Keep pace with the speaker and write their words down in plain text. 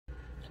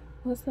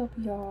What's up,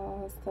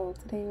 y'all? So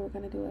today we're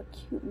gonna do a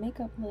cute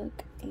makeup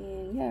look,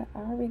 and yeah, I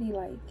already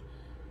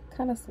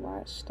kind of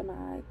swatched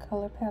my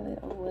color palette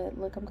of what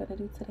look I'm gonna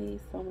do today.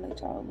 So I'm gonna let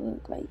y'all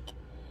look. Like,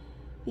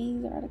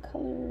 these are the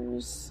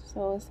colors.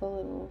 So it's a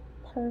little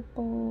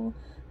purple,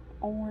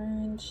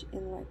 orange,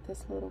 and like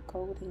this little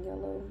golden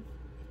yellow.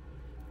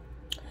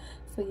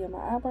 So yeah,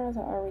 my eyebrows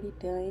are already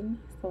done.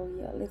 So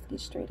yeah, let's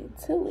get straight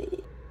into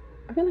it.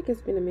 I feel like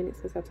it's been a minute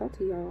since I talked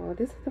to y'all.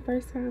 This is the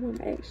first time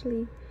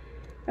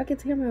I get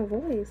to hear my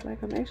voice,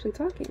 like I'm actually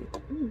talking.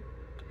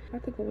 I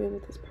have to go in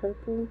with this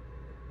purple.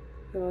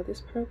 Y'all,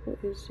 this purple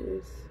is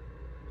just,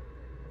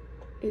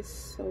 it's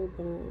so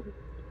bomb.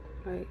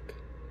 Like,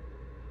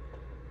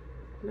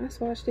 when I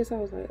swatched this, I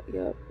was like,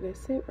 yup,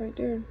 that's it right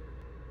there.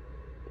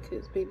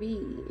 Because, baby,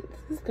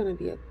 this is going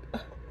to be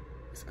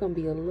it's going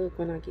to be a look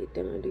when I get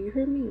done. Do you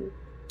hear me?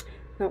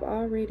 I've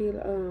already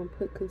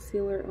put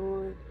concealer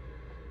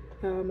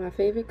on. My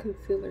favorite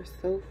concealer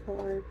so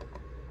far,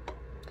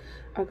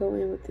 I go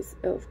in with this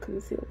e.l.f.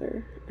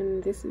 concealer,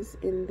 and this is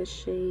in the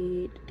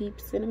shade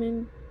Deep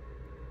Cinnamon.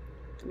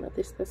 I love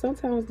this stuff.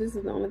 Sometimes this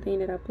is the only thing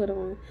that I put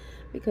on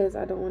because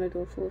I don't want to do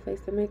a full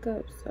face of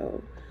makeup.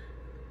 So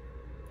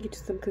get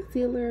you some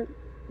concealer,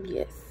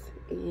 yes,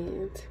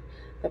 and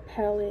the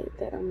palette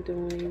that I'm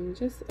doing,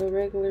 just a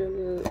regular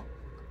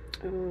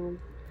little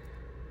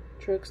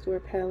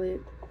drugstore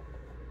palette.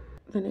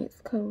 The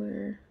next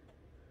color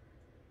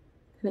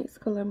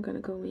I'm gonna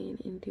go in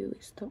and do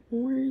is the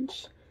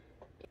orange.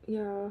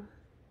 Y'all,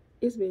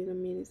 it's been a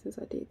minute since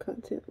I did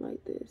content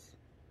like this.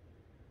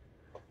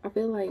 I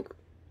feel like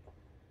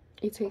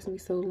it takes me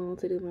so long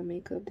to do my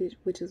makeup,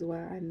 which is why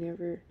I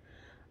never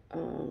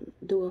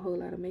do a whole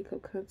lot of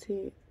makeup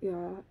content.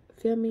 Y'all,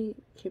 filming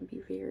can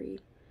be very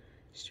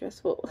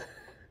stressful.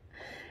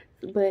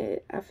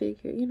 But I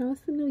figured, you know,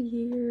 it's a new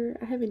year.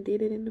 I haven't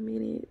did it in a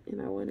minute,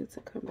 and I wanted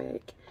to come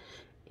back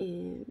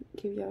and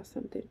give y'all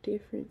something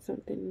different,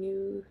 something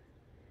new.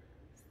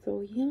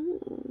 So yeah.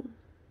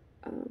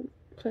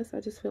 Plus,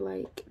 I just feel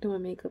like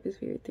doing makeup is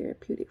very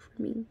therapeutic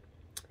for me,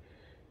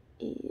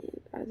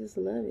 and I just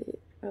love it.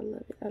 I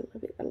love it. I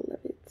love it. I love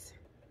it.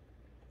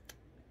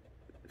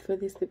 For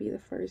this to be the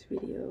first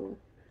video,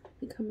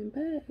 be coming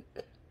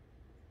back.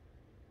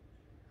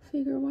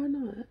 Figure why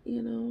not?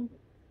 You know,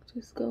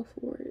 just go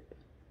for it.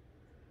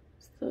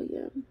 So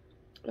yeah,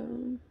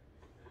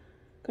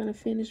 gonna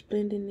finish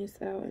blending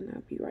this out, and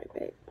I'll be right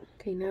back.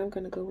 Okay, now I'm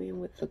gonna go in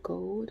with the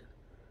gold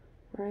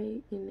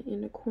right in the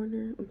inner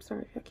corner. I'm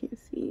sorry if I can't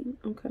see.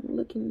 I'm kind of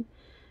looking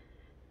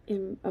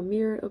in a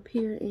mirror up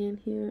here and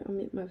here. I'm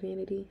at my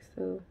vanity,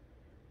 so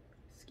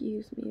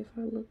excuse me if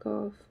I look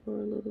off for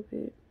a little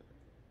bit.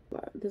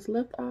 This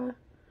left eye,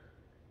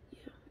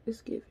 yeah,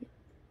 it's giving.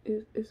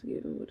 It's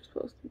giving what it's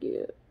supposed to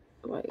give.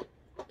 Like,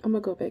 I'm gonna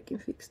go back and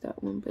fix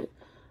that one, but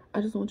I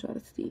just want y'all to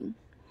see.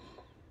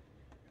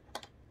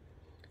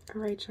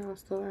 Alright, y'all,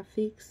 so I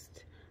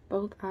fixed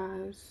both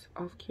eyes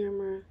off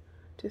camera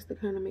just to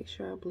kind of make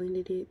sure I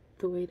blended it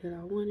the way that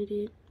I wanted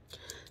it.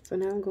 So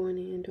now I'm going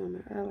in and doing my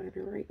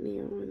eyeliner right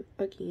now. And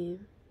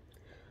again,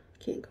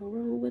 can't go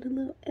wrong with a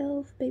little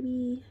e.l.f.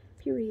 baby,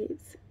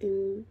 periods.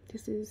 And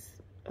this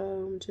is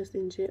just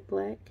in jet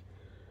black.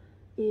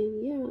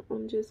 And yeah,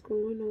 I'm just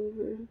going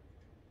over.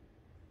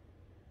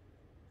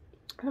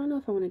 I don't know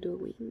if I want to do a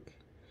wing.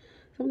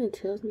 Something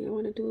tells me I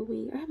want to do a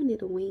wing. I haven't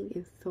did a wing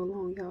in so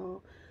long,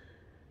 y'all.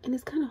 And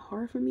it's kind of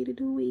hard for me to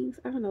do wings.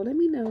 I don't know. Let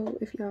me know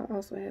if y'all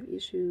also have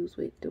issues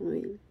with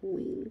doing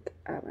wing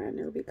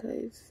eyeliner,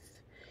 because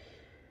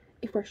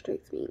it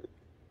frustrates me.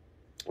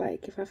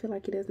 Like, if I feel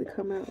like it doesn't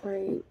come out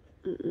right,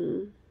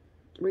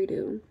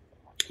 redo.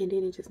 And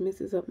then it just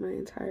messes up my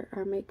entire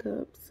eye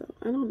makeup. So,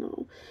 I don't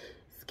know.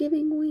 It's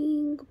giving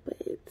wing, but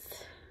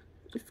it's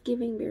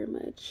giving very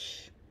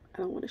much. I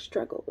don't want to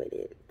struggle with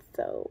it.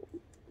 So,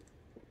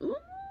 I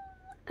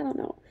don't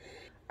know.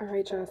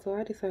 Alright, y'all, so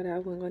I decided I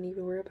wasn't going to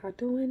even worry about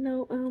doing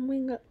no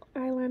wing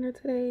eyeliner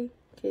today,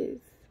 because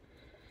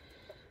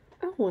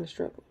I don't want to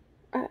struggle.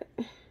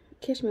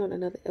 Catch me on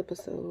another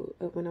episode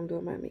of when I'm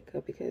doing my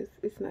makeup, because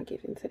it's not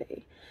giving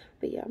today.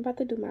 But yeah, I'm about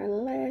to do my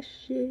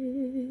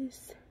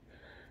lashes.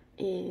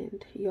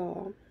 And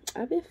y'all,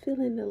 I've been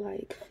feeling the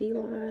like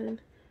feline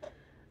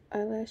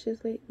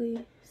eyelashes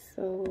lately.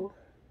 So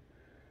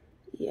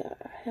yeah,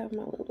 I have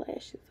my little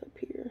lashes up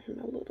here,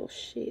 my little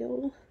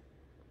shell.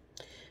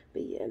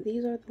 But yeah,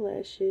 these are the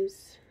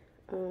lashes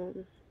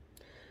that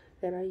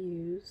I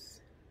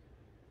use.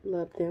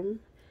 Love them.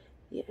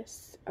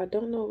 Yes, I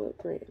don't know what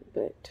brand,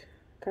 but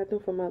got them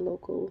from my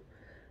local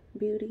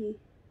beauty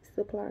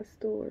supply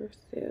store.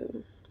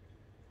 So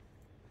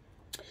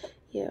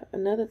yeah,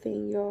 another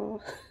thing,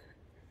 y'all.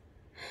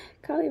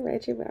 Call it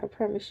ratchet, but I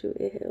promise you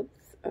it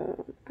helps.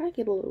 I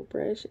get a little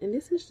brush, and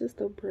this is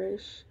just a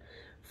brush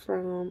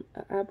from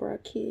an eyebrow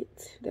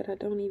kit that I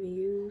don't even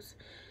use.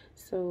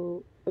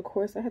 So of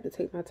course I had to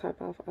take my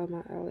top off of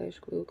my eyelash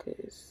glue,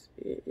 because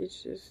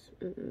it's just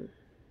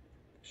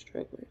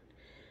struggling.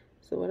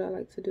 So what I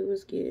like to do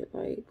is get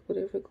like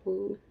whatever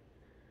glue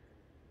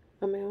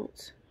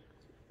amount,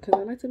 because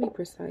I like to be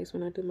precise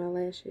when I do my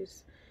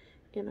lashes.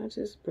 and I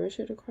just brush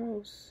it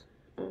across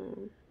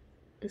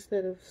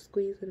instead of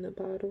squeezing the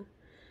bottle.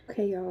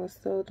 Okay, y'all,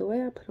 so the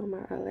way I put on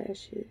my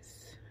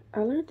eyelashes,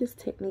 I learned this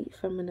technique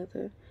from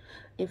another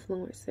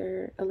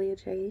influencer,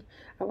 Aaliyah J.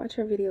 I watch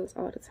her videos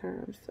all the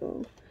time,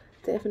 so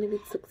definitely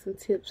took some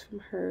tips from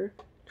her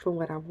from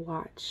what I've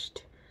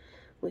watched.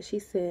 What she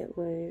said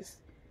was,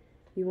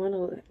 you want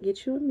to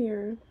get you a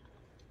mirror,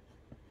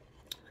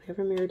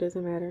 whatever mirror,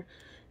 doesn't matter,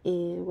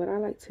 and what I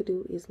like to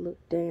do is look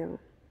down,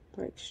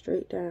 like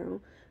straight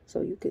down,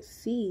 so you could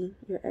see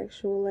your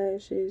actual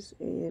lashes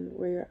and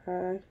where your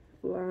eye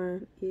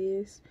line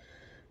is.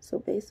 So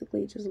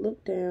basically just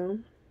look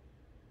down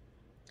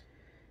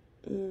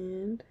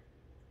and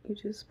you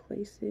just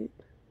place it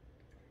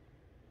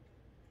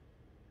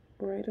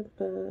right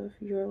above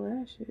your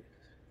lashes,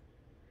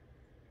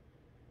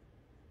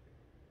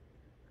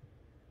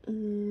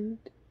 and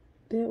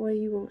that way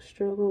you won't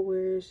struggle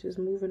where it's just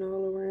moving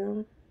all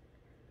around.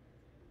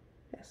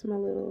 That's my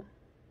little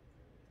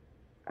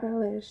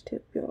eyelash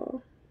tip,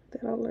 y'all,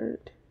 that I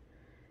learned.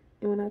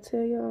 And when I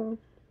tell y'all,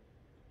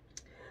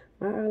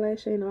 my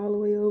eyelash ain't all the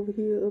way over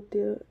here, up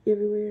there,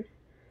 everywhere,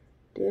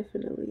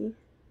 definitely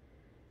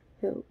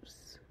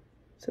helps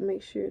to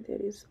make sure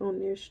that it's on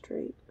there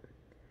straight.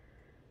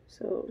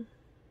 So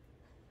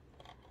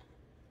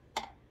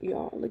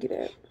y'all, look at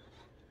that.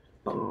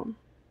 Bomb.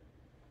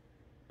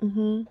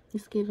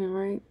 It's giving,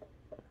 right?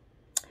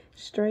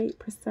 Straight,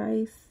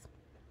 precise,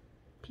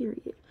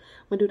 period.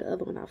 I'm gonna do the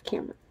other one off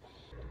camera.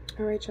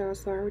 Alright, y'all,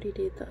 so I already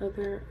did the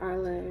other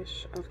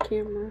eyelash off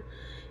camera,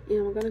 and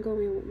I'm gonna go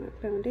in with my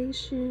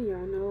foundation.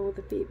 Y'all know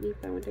the Fit Me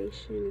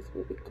foundation is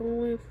what we're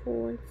going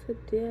for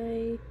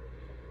today.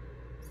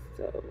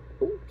 So,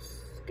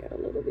 oops, got a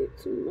little bit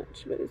too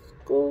much, but it's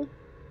cool.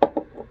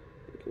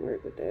 We can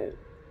work with that.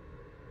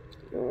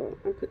 Y'all,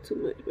 I put too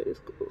much, but it's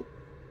cool.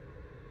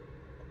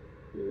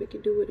 I'm gonna make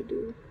it do what it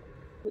do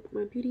with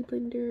my beauty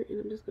blender, and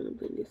I'm just gonna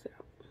blend this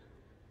out.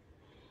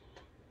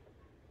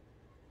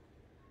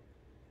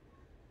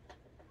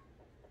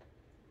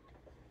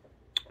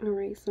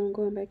 Alright, so I'm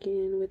going back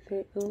in with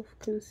that e.l.f.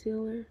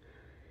 concealer.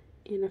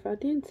 And if I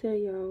didn't tell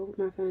y'all,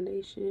 my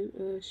foundation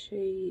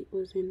shade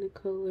was in the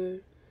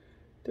color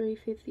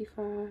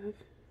 355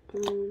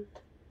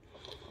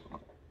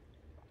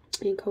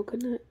 in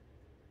coconut.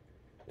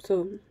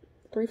 So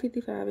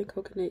 355 in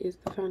coconut is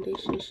the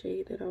foundation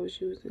shade that I was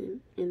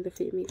using in the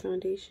Fit Me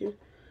foundation.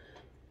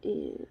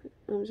 And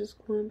I'm just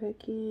going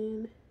back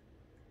in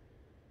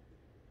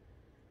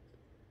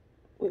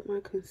with my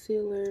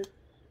concealer,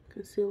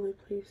 concealing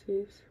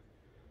places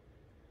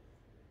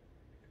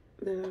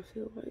that I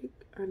feel like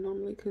I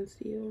normally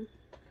conceal.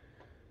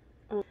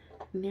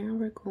 Now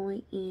we're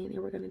going in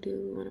and we're gonna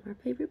do one of my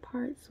favorite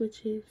parts,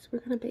 which is we're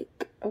gonna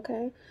bake.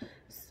 Okay,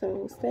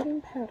 so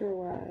setting powder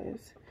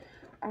wise,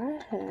 I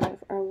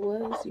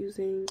was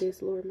using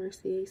this Laura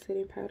Mercier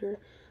setting powder.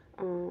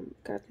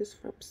 Got this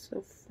from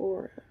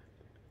Sephora.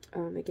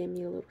 They gave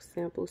me a little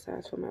sample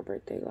size for my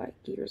birthday like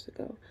years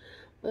ago,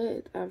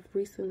 but I've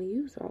recently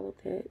used all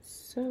of that,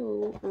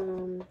 so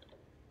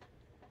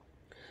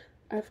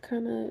I've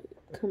kind of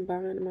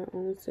combined my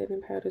own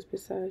setting powders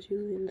besides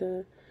using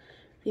the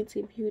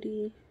Fenty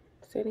Beauty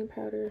setting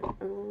powder.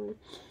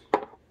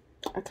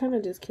 I kind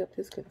of just kept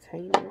this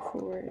container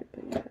for it,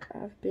 but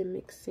yeah, I've been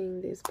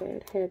mixing this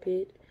Bad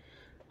Habit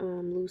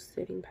loose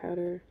setting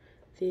powder.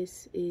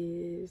 This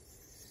is,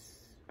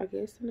 I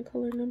guess, in the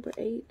color number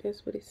 8.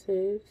 That's what it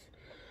says.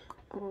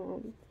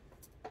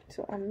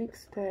 So I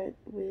mixed that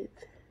with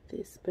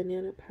this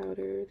banana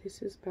powder.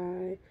 This is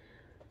by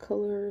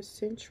Color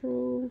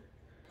Central.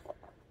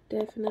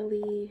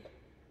 Definitely,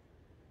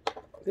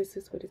 this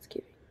is what it's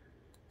giving.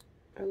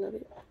 I love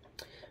it.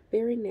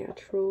 Very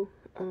natural.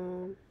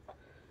 And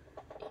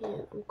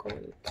I'm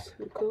going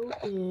to go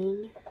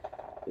in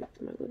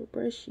with my little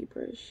brushy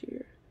brush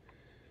here.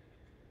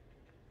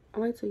 I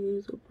like to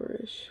use a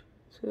brush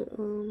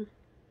to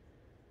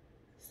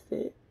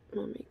set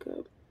my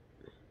makeup.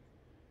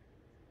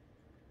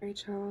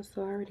 Alright, y'all,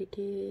 so I already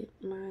did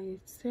my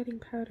setting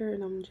powder,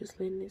 and I'm just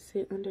letting it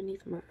sit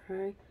underneath my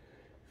eye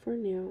for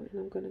now. And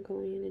I'm gonna go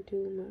in and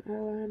do my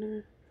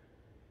eyeliner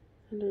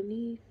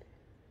underneath.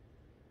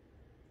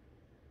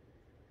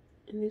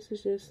 And this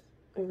is just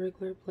a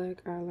regular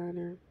black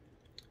eyeliner.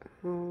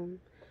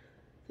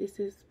 This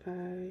is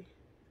by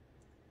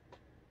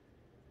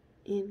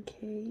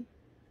NK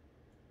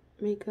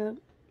Makeup.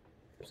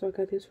 So I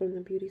got this from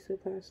the beauty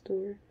supply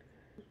store.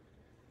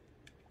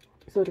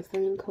 So the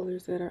same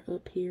colors that are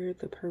up here,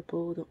 the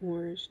purple, the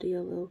orange, the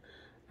yellow,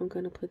 I'm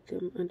going to put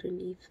them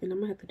underneath. And I'm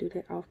going to have to do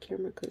that off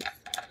camera because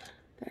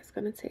that's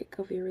going to take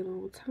a very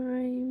long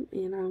time.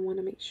 And I want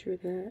to make sure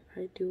that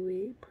I do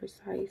it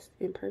precise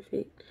and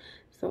perfect.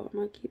 So I'm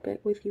going to get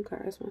back with you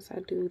guys once I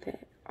do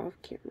that off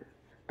camera.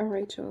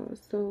 Alright, y'all.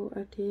 So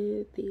I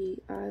did the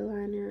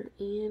eyeliner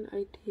and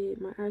I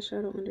did my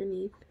eyeshadow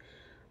underneath.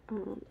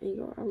 And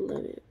y'all, I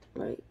love it.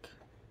 Like,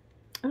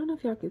 I don't know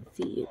if y'all can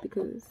see it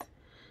because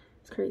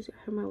it's crazy.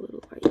 I have my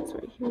little lights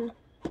right here.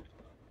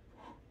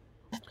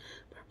 But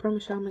I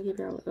promise y'all I'm going to give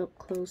y'all an up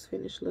close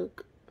finished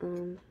look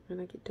when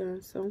I get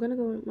done. So I'm gonna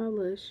go with my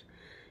blush,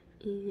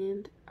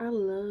 and I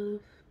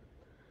love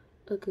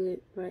a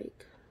good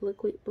like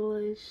liquid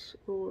blush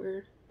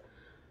or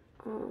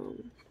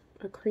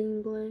a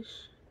cream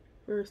blush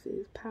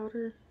versus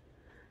powder.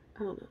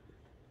 I don't know.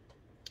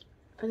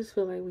 I just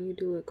feel like when you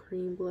do a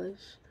cream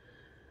blush,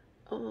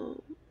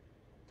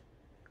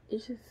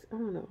 it's just, I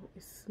don't know,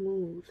 it's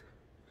smooth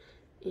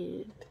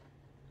and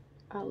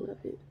I love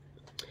it.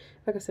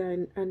 Like I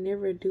said, I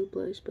never do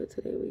blush, but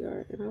today we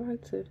are, and I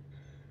like to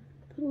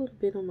put a little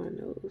bit on my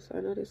nose.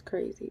 I know that's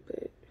crazy,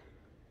 but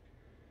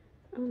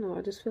I don't know,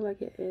 I just feel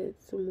like it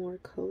adds some more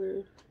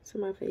color to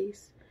my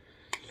face,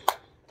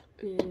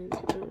 and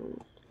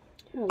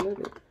yeah, I love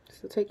it.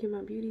 So taking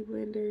my beauty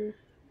blender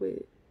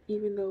with,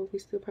 even though we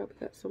still probably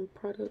got some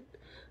product,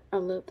 I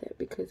love that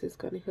because it's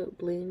going to help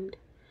blend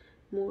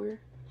more.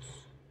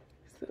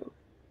 So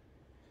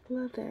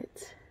love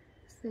that.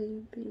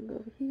 Same thing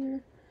over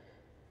here.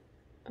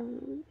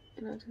 And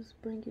I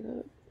just bring it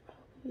up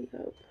all the way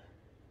up.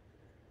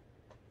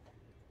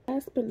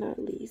 Last but not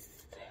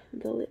least,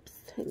 the lips.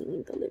 I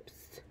mean the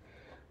lips.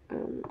 I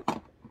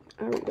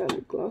already got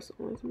lip gloss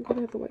on, so I'm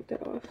gonna have to wipe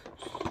that off.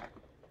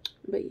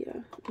 But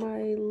yeah,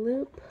 my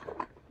lip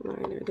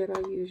liner that I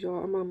use,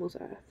 y'all, I'm almost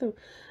out. So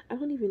I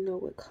don't even know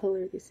what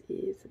color this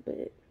is,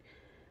 but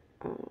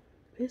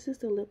this is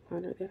the lip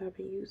liner that I've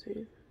been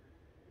using,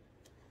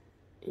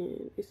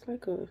 and it's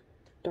like a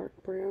dark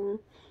brown.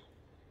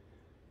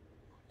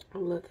 I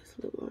love this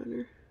lip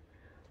liner.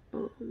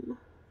 And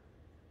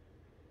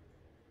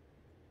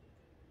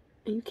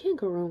you can't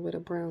go wrong with a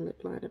brown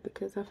lip liner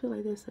because I feel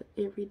like that's an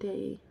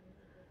everyday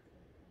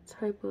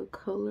type of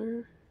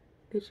color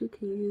that you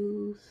can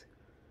use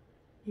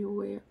and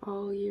wear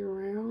all year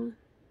round,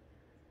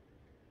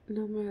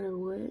 no matter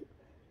what.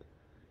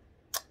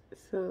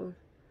 So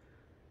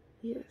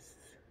yes,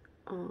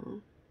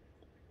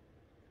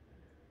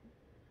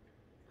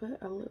 but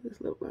I love this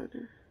lip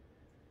liner.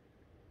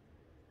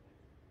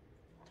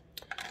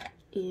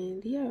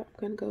 And yeah, I'm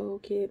gonna go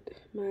get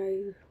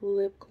my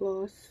lip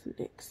gloss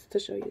next to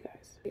show you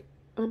guys.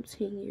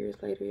 10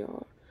 years later,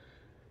 y'all.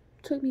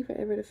 Took me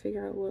forever to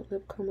figure out what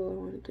lip combo I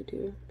wanted to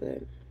do,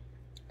 but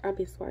I've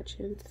been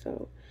swatching.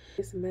 So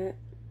this matte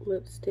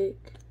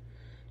lipstick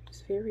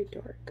is very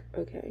dark,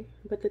 okay?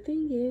 But the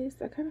thing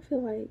is, I kind of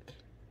feel like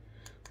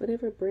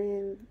whatever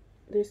brand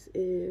this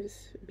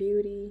is,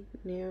 Beauty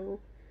Now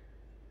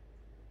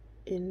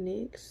and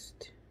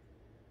Next,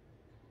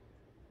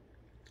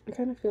 I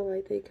kind of feel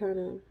like they kind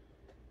of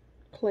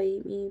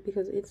played me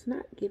because it's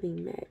not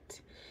giving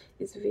matte.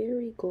 It's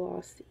very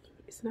glossy.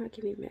 It's not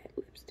giving matte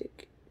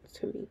lipstick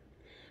to me.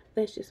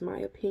 That's just my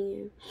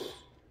opinion,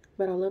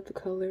 but I love the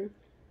color.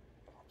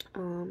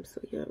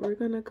 So yeah, we're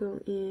gonna go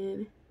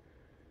in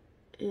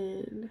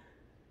and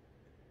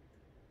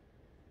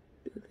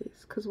do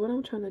this because what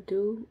I'm trying to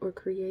do or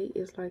create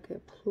is like a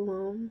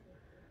plum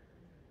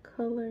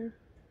color.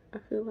 I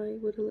feel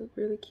like would look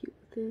really cute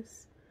with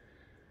this.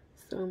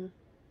 So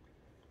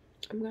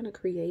I'm gonna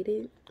create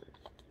it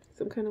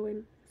some kind of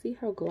way. See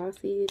how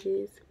glossy it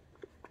is?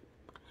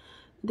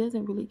 It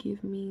doesn't really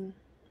give me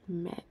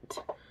matte,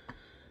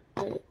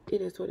 but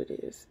it is what it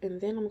is.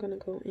 And then I'm gonna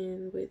go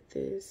in with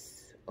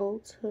this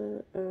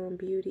Ulta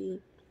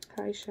Beauty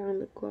High Shine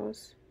Lip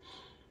Gloss.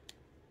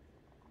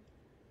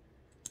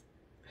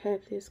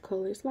 Have this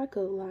color. It's like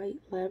a light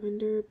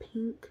lavender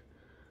pink,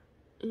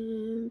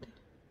 and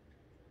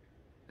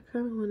I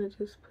kind of want to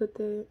just put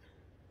that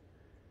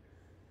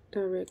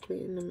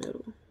directly in the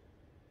middle.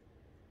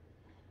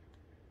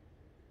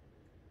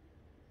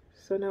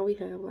 So now we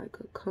have like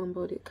a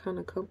combo that kind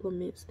of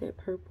complements that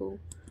purple.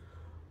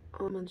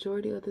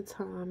 Majority of the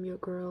time, your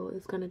girl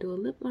is gonna do a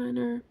lip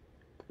liner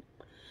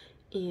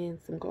and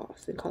some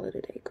gloss and call it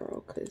a day,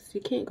 girl, because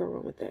you can't go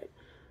wrong with that.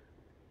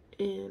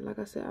 And like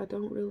I said, I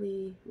don't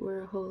really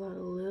wear a whole lot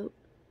of lip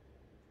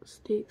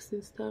sticks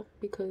and stuff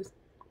because,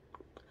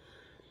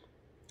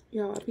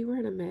 y'all, I be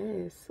wearing a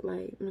mask.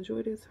 Like,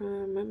 majority of the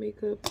time, my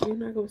makeup, you're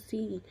not gonna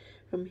see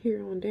from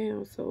here on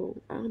down,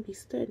 so I don't be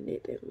studying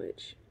it that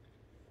much.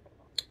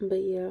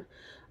 But yeah,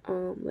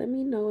 let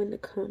me know in the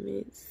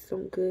comments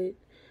some good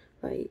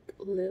like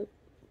lip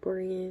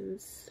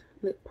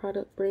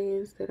product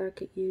brands that I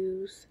could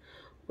use,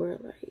 or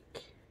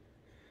like,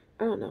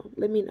 I don't know,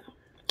 let me know,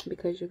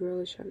 because your girl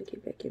is trying to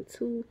get back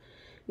into,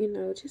 you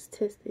know, just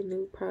testing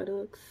new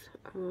products.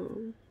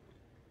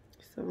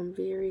 So I'm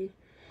very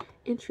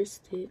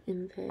interested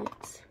in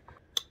that.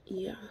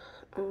 Yeah.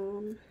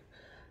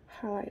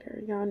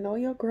 Highlighter, y'all know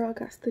your girl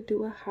got to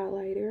do a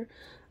highlighter.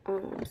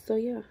 So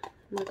yeah,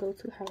 my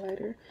go-to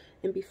highlighter.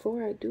 And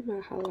before I do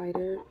my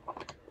highlighter,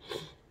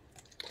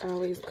 I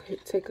always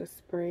take a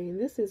spray, and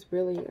this is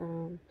really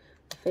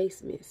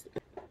face mist.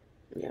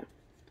 Yeah,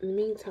 in the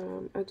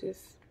meantime, I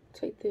just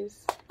take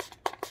this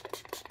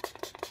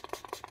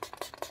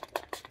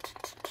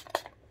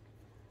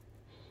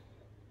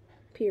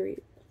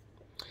period,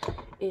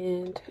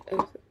 and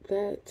as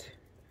that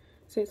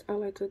says, I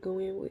like to go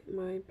in with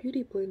my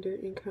beauty blender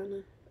and kind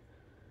of,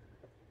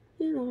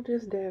 you know,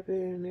 just dab it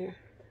in there,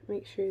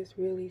 make sure it's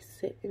really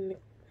set in the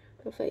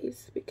the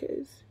face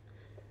because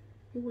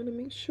you want to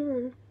make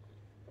sure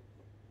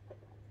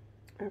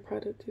our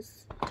product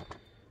is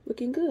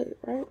looking good,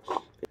 right?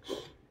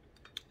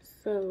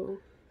 So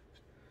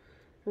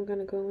I'm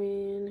gonna go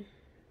in.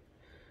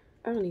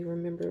 I don't even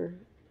remember.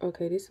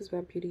 Okay, this is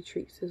by Beauty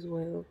Treats as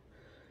well,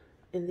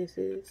 and this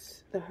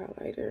is the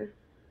highlighter.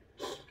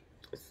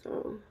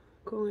 So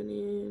going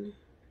in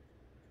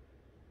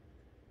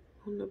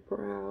on the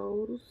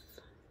brows.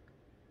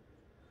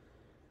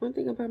 One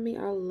thing about me,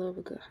 I love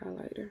a good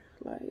highlighter.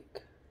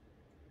 Like,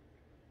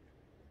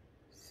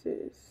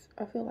 sis,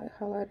 I feel like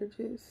highlighter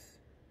just,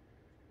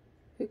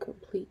 it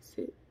completes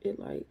it. It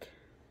like,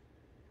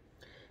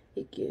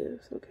 it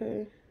gives,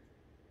 okay?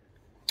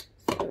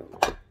 So,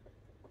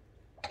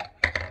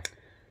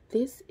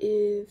 this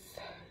is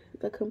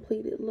the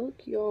completed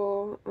look,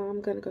 y'all.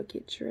 I'm gonna go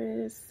get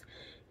dressed.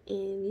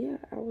 And yeah,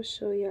 I will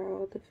show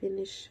y'all the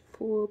finished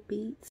full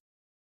beat